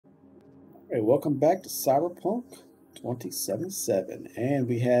Alright, welcome back to Cyberpunk 2077, and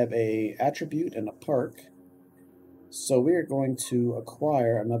we have a attribute and a perk. So we are going to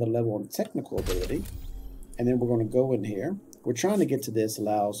acquire another level in technical ability, and then we're going to go in here. We're trying to get to this,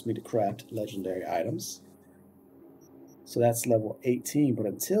 allows me to craft legendary items. So that's level 18, but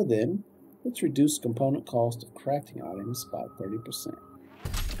until then, let's reduce component cost of crafting items by 30%.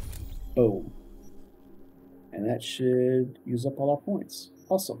 Boom. And that should use up all our points.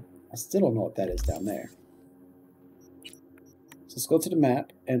 Awesome. I still don't know what that is down there. So let's go to the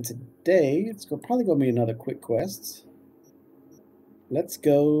map, and today it's probably going to be another quick quest. Let's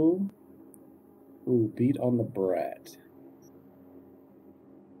go. Ooh, beat on the brat.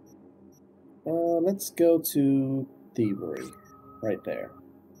 Let's go to thievery, right there.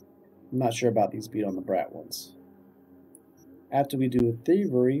 I'm not sure about these beat on the brat ones. After we do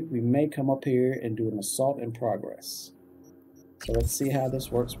thievery, we may come up here and do an assault in progress. So let's see how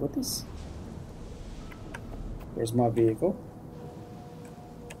this works with us. Where's my vehicle?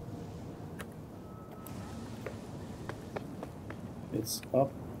 It's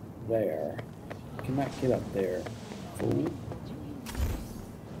up there. You cannot get up there, fool.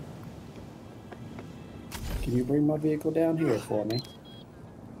 Can you bring my vehicle down here for me?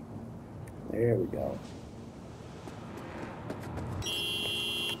 There we go.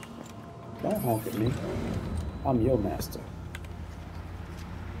 Don't honk at me. I'm your master.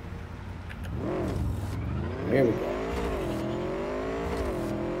 There we go.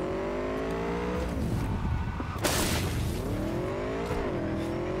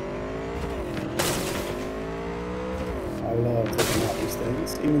 I love taking out these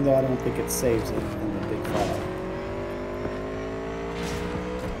things, even though I don't think it saves it in the big fire.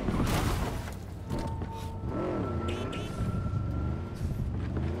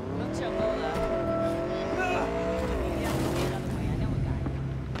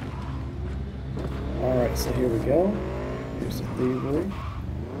 Alright, so here we go. Here's the thievery.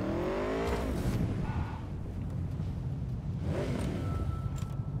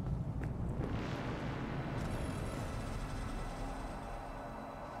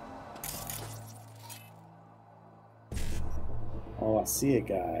 Oh, I see a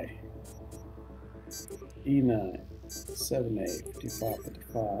guy. E9, 7A, 55,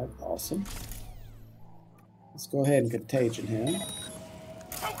 55. Awesome. Let's go ahead and contagion him.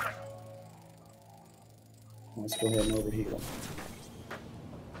 Let's go ahead and overheal him.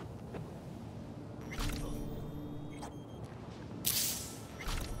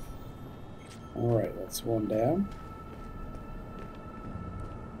 Alright, that's one down.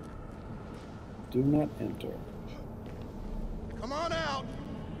 Do not enter. Come on out!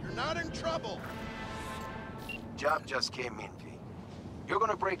 You're not in trouble! Job just came in, V. You're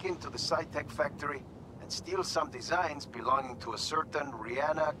gonna break into the Cytech factory and steal some designs belonging to a certain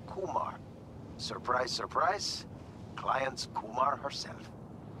Rihanna Kumar. Surprise, surprise, client's Kumar herself.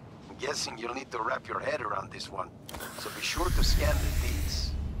 I'm guessing you'll need to wrap your head around this one, so be sure to scan the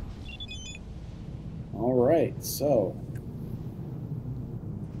deeds. Alright, so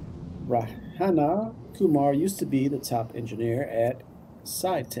Rihanna Kumar used to be the top engineer at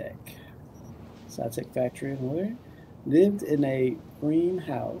Cytech factory in Northern. Lived in a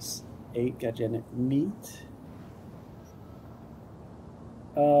greenhouse, ate organic meat,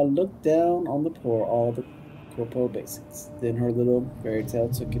 looked down on the poor, all the corpo basics. Then her little fairy tale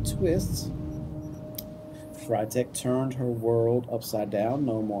took a twist. Cytech turned her world upside down.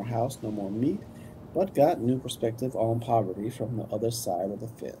 No more house, no more meat, but got new perspective on poverty from the other side of the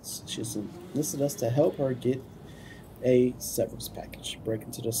fence. She's enlisted us to help her get a severance package, break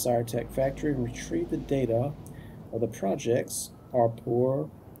into the Cybertech factory and retrieve the data of the projects our poor,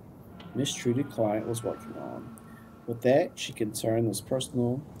 mistreated client was working on. With that, she can turn this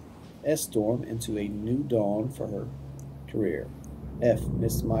personal S-storm into a new dawn for her career. F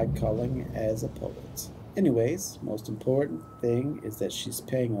missed my calling as a poet. Anyways, most important thing is that she's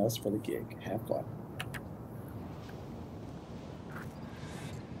paying us for the gig. Have fun.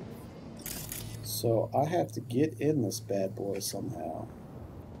 So I have to get in this bad boy somehow.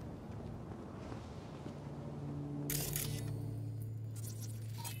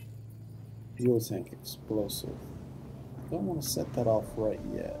 Fuel tank explosive. Don't want to set that off right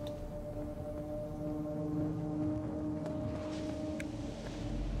yet.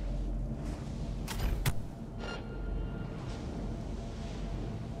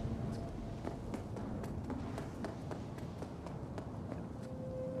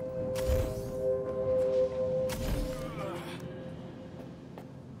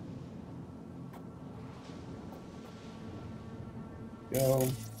 Go.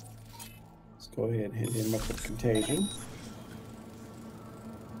 Let's go ahead and hit him up with contagion.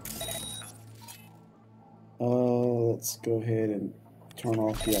 let's go ahead and turn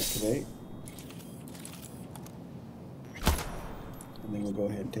off deactivate. And then we'll go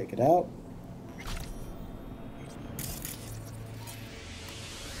ahead and take it out.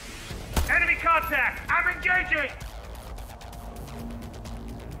 Enemy contact! I'm engaging!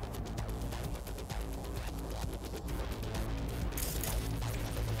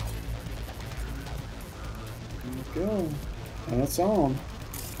 There we go. And it's on.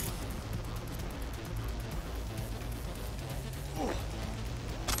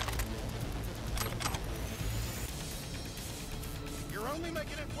 You're only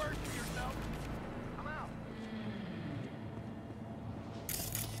making it worse for yourself. I'm out.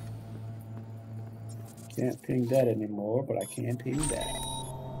 Can't ping that anymore, but I can ping that.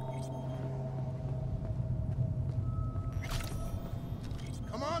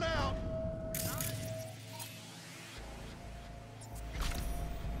 Come on out.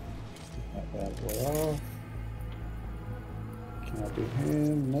 That bad boy off. Can I do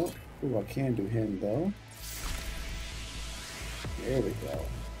him? Nope. Ooh, I can do him though. There we go.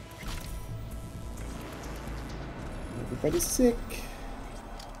 Everybody's sick.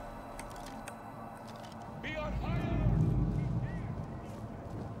 Be on high alert!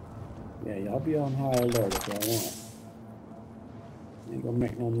 Yeah, y'all be on high alert if y'all want. Ain't gonna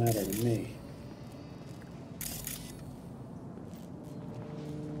make no matter to me.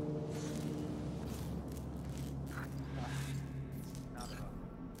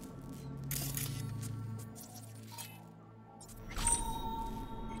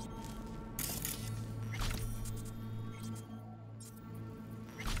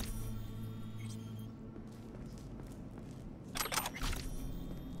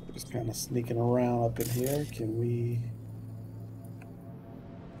 Just kind of sneaking around up in here. Can we?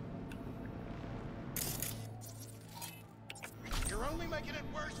 You're only making it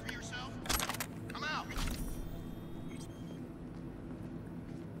worse for yourself. I'm out.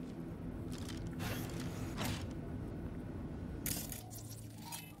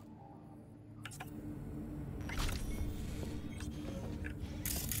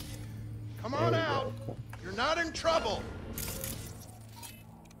 Come on out. You're not in trouble.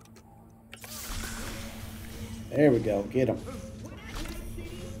 There we go. Get him.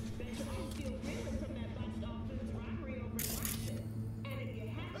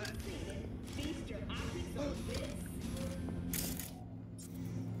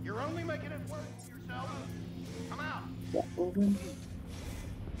 You're only making it worse for yourself. Come out. That moving?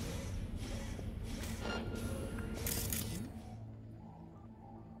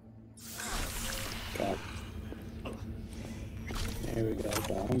 Got him. There we go.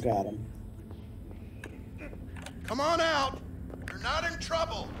 Got him. Got him. Come on out. You're not in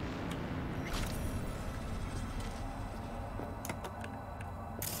trouble.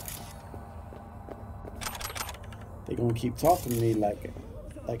 They're gonna keep talking to me like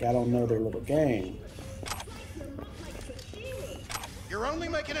I don't know their little game. You're only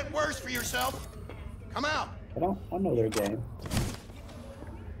making it worse for yourself. Come out. But I know their game.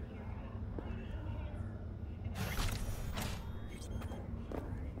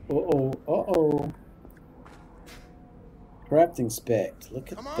 Uh-oh. Uh-oh. Crafting spec.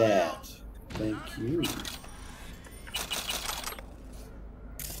 Look at Come on that. out. Thank you.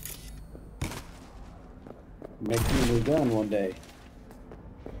 Make me a new gun one day.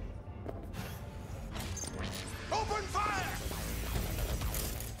 Open fire.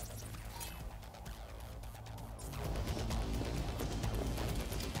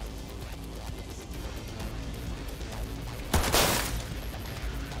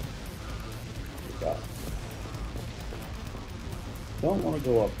 Got it. Don't want to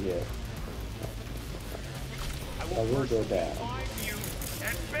go up yet. I will go down. Find you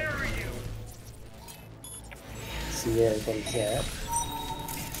and bury you! See where everybody's at.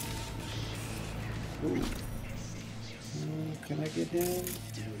 Ooh. Can I get him?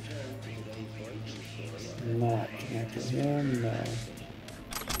 No. Can I get him? No.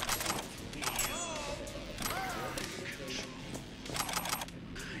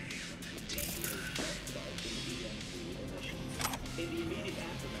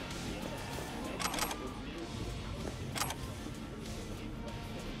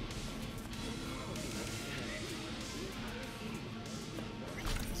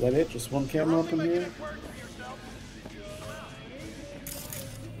 Is that it? Just one You're camera only up in making here? it worse for yourself.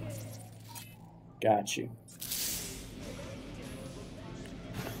 Got you.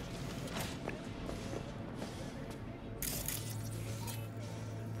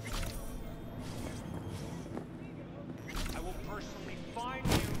 I will personally find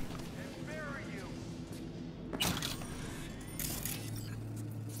you and bury you!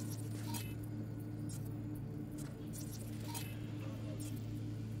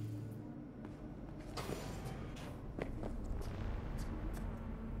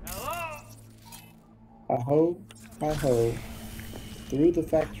 Hi-ho, hi-ho. Through the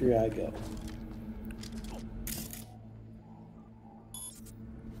factory I go.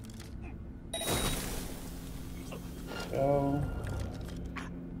 Go.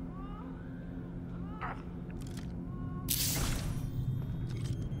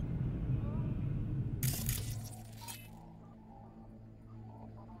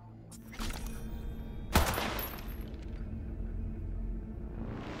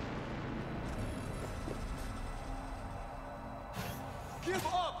 Give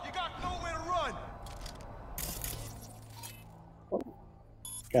up! You got nowhere to run! Oh,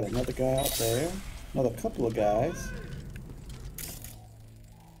 got another guy out there. Another couple of guys.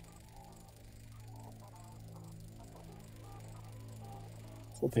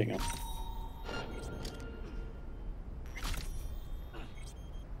 We'll ping him.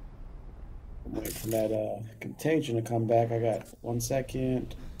 I'm waiting for that contagion to come back. I got 1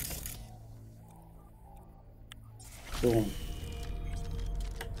 second. Boom.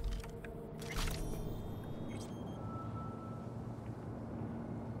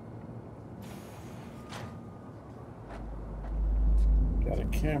 Got a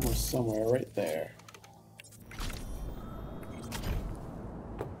camera somewhere right there.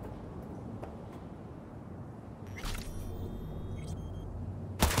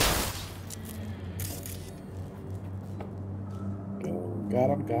 Go. Got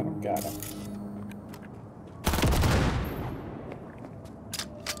him, got him, got him.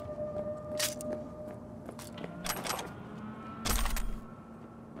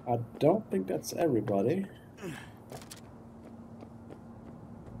 I don't think that's everybody.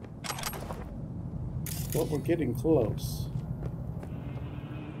 But we're getting close.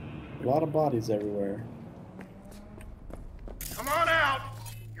 A lot of bodies everywhere. Come on out!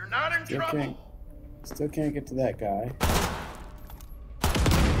 You're not in trouble! Still can't get to that guy.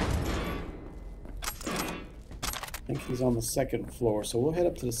 I think he's on the 2nd floor, so we'll head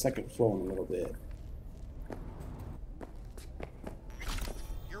up to the 2nd floor in a little bit.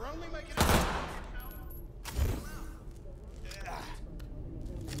 You're only making it worse for yourself.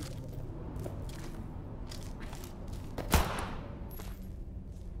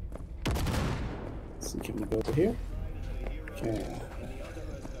 Let's see, can we go over here? Can.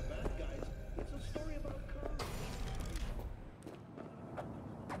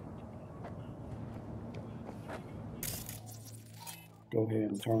 Go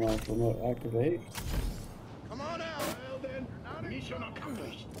ahead and turn off remote activate. Come on out! Well then, you're not mission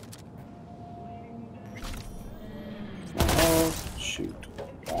accomplished. Oh, shoot.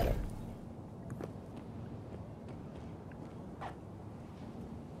 Got it.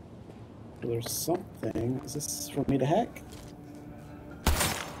 There's something. Is this for me to hack?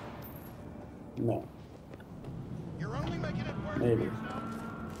 No. You're only making it worse Maybe. for yourself.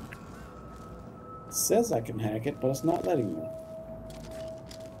 It says I can hack it, but it's not letting me.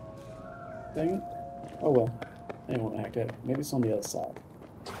 Dang it. Oh well. I didn't want to hack that. Maybe it's on the other side.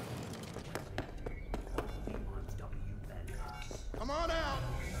 Come on out!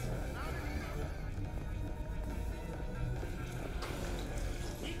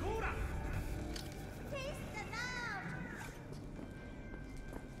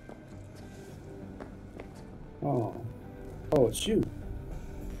 Oh. Oh, it's you.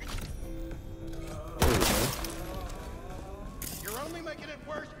 There you go. You're only making it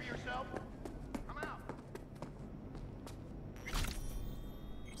worse for yourself. Come out.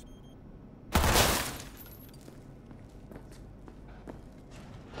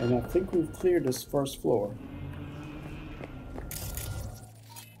 And I think we've cleared this 1st floor.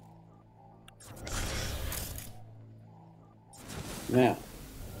 Now,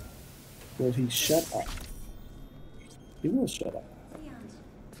 will he shut up? He will shut up.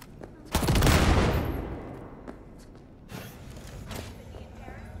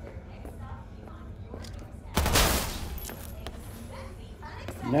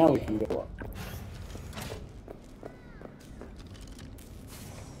 Now we can go up.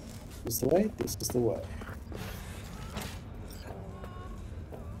 This is the way? This is the way.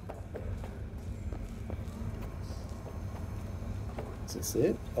 Is this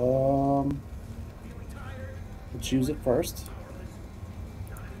it? Let's use it first.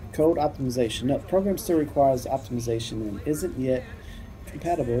 Code optimization. No, the program still requires optimization and isn't yet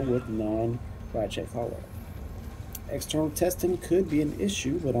compatible with non-Crycheck hardware. External testing could be an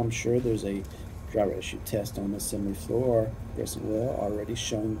issue, but I'm sure there's a driver issue test on the assembly floor progressing well, already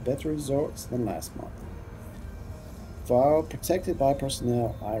showing better results than last month. File protected by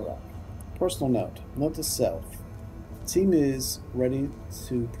personnel IRA. Personal note. Note to self. Team is ready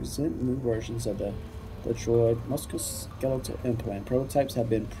to present new versions of the Detroit musculoskeletal implant. Prototypes have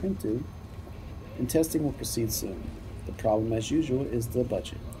been printed and testing will proceed soon. The problem, as usual, is the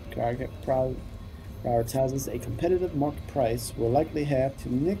budget. Prioritizes a competitive market price, will likely have to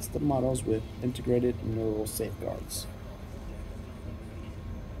mix the models with integrated neural safeguards.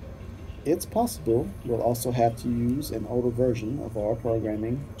 It's possible we'll also have to use an older version of our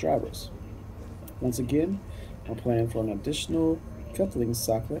programming drivers. Once again, our plan for an additional coupling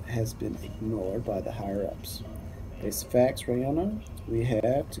socket has been ignored by the higher-ups. It's facts, Rayana. We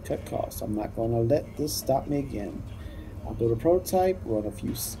have to cut costs. I'm not going to let this stop me again. I'll build a prototype, run a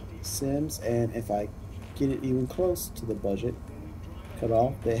few sims, and if I get it even close to the budget cut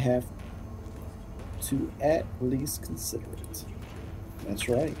off, they have to at least consider it. That's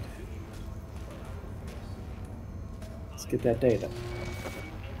right. Let's get that data.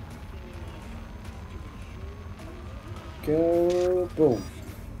 Go, boom.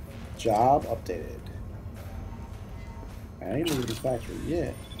 Job updated. I ain't leaving the factory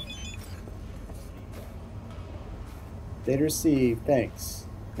yet. Data received, thanks.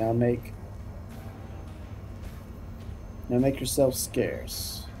 Now make yourself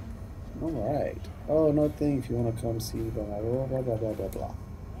scarce. Alright. Oh, no thing if you want to come see blah blah blah blah blah blah blah.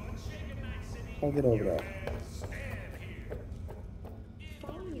 I'll get over there.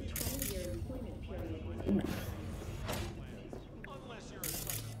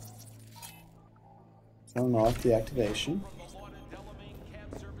 Turn off the activation.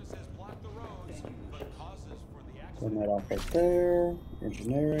 Turn that off right there.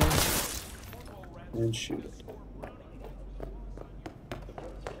 Engineering. And shoot it.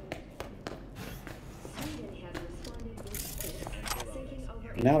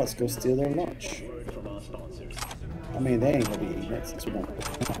 Now let's go steal their lunch. I mean, they ain't gonna be eating it since we don't.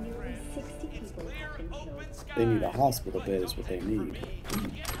 They need a hospital bed is what they need.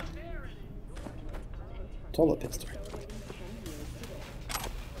 Toilet pistol.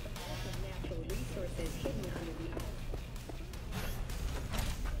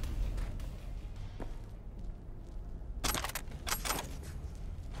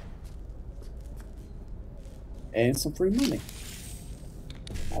 And some free money.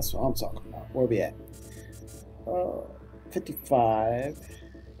 That's what I'm talking about. Where we at? 55,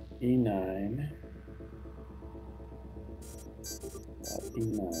 E9,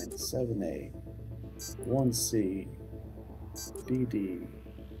 E9, 7A, 1C, BD,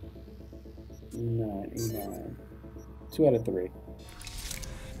 E9, E9. 2 out of 3.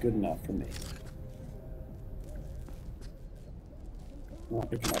 Good enough for me.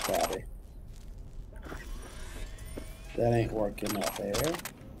 Not picking up body. That ain't working out there.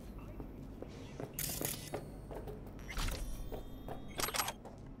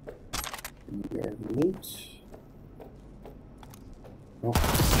 Your loot.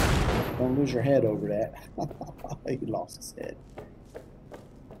 Don't lose your head over that. He lost his head.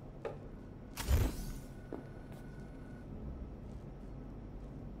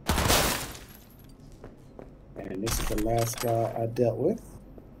 And this is the last guy I dealt with.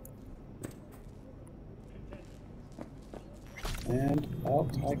 And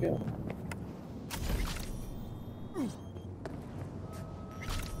out I go.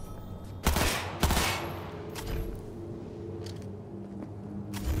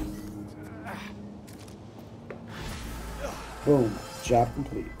 Boom, job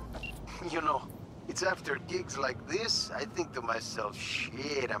complete. You know, it's after gigs like this, I think to myself,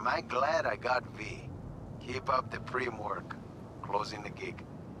 shit, am I glad I got V. Keep up the prim work. Closing the gig.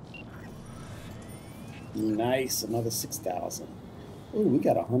 Nice, another 6,000. Ooh, we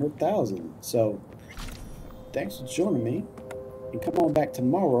got 100,000. So, thanks for joining me. And come on back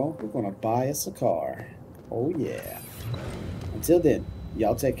tomorrow. We're gonna buy us a car. Oh yeah. Until then,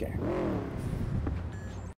 y'all take care.